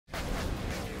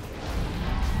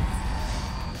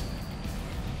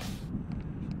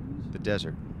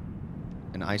desert,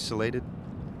 an isolated,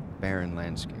 barren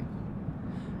landscape.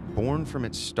 Born from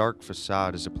its stark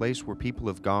facade is a place where people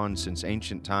have gone since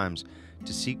ancient times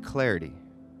to seek clarity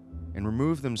and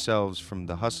remove themselves from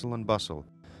the hustle and bustle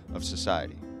of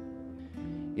society.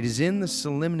 It is in the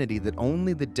solemnity that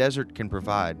only the desert can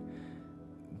provide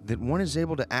that one is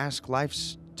able to ask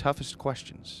life's toughest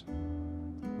questions.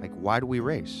 Like, why do we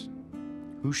race?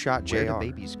 Who shot JR? Where do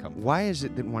babies come from? Why is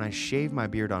it that when I shave my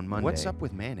beard on Monday, What's up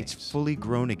with mayonnaise? it's fully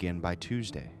grown again by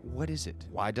Tuesday? What is it?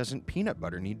 Why doesn't peanut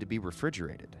butter need to be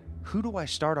refrigerated? Who do I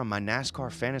start on my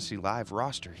NASCAR Fantasy Live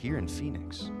roster here in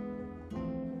Phoenix?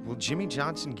 Will Jimmy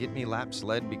Johnson get me laps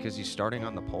led because he's starting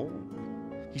on the pole?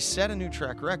 He set a new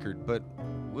track record, but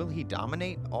will he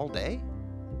dominate all day?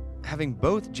 Having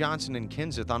both Johnson and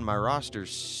Kenseth on my roster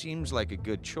seems like a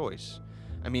good choice.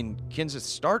 I mean, Kenseth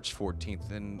starts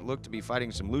 14th and looked to be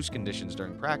fighting some loose conditions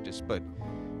during practice, but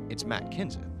it's Matt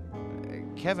Kenseth.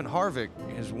 Kevin Harvick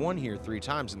has won here 3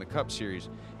 times in the Cup Series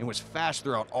and was fast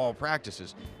throughout all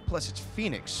practices. Plus, it's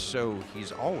Phoenix, so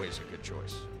he's always a good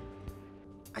choice.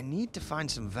 I need to find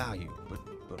some value, but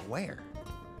where?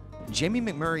 Jamie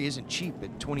McMurray isn't cheap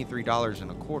at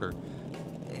 $23.25,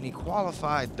 and he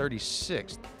qualified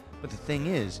 36th. But the thing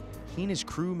is, he and his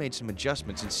crew made some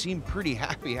adjustments and seemed pretty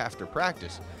happy after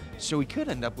practice, so he could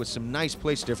end up with some nice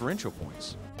place differential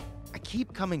points. I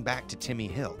keep coming back to Timmy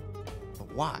Hill,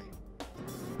 but why?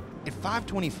 At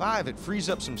 525, it frees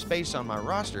up some space on my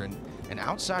roster, and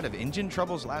outside of engine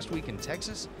troubles last week in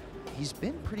Texas, he's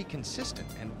been pretty consistent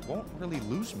and won't really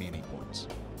lose me any points.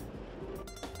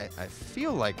 I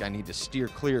feel like I need to steer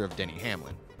clear of Denny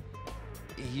Hamlin.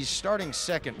 He's starting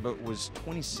second, but was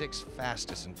 26th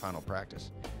fastest in final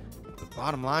practice. The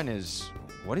bottom line is,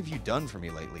 what have you done for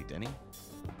me lately, Denny?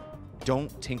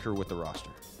 Don't tinker with the roster.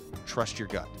 Trust your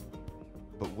gut.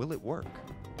 But will it work?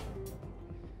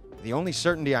 The only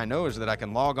certainty I know is that I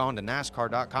can log on to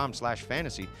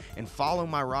NASCAR.com/fantasy and follow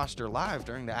my roster live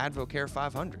during the AdvoCare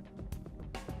 500.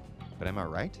 But am I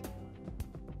right?